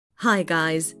Hi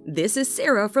guys, this is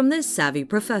Sarah from The Savvy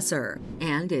Professor,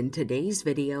 and in today's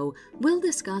video, we'll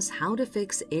discuss how to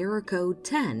fix error code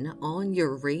 10 on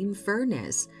your Rheem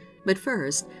furnace. But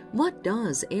first, what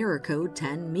does error code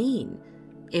 10 mean?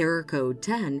 Error code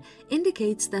 10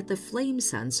 indicates that the flame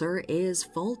sensor is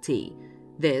faulty.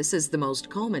 This is the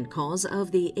most common cause of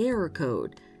the error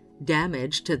code: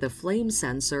 damage to the flame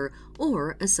sensor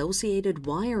or associated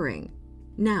wiring.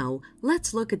 Now,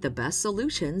 let's look at the best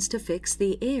solutions to fix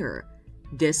the error.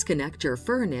 Disconnect your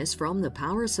furnace from the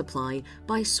power supply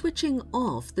by switching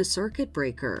off the circuit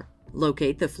breaker.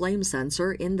 Locate the flame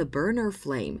sensor in the burner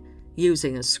flame.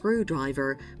 Using a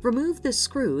screwdriver, remove the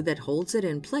screw that holds it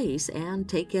in place and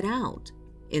take it out.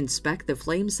 Inspect the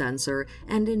flame sensor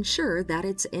and ensure that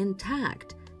it's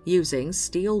intact. Using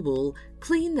steel wool,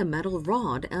 clean the metal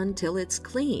rod until it's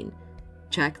clean.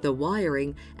 Check the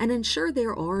wiring and ensure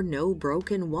there are no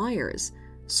broken wires.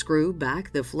 Screw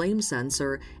back the flame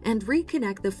sensor and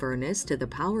reconnect the furnace to the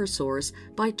power source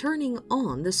by turning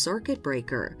on the circuit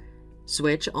breaker.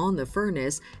 Switch on the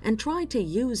furnace and try to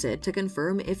use it to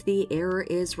confirm if the error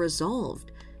is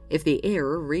resolved. If the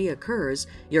error reoccurs,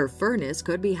 your furnace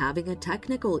could be having a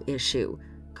technical issue.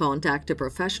 Contact a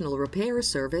professional repair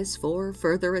service for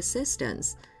further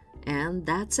assistance. And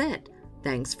that's it.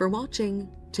 Thanks for watching.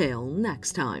 Till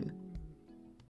next time.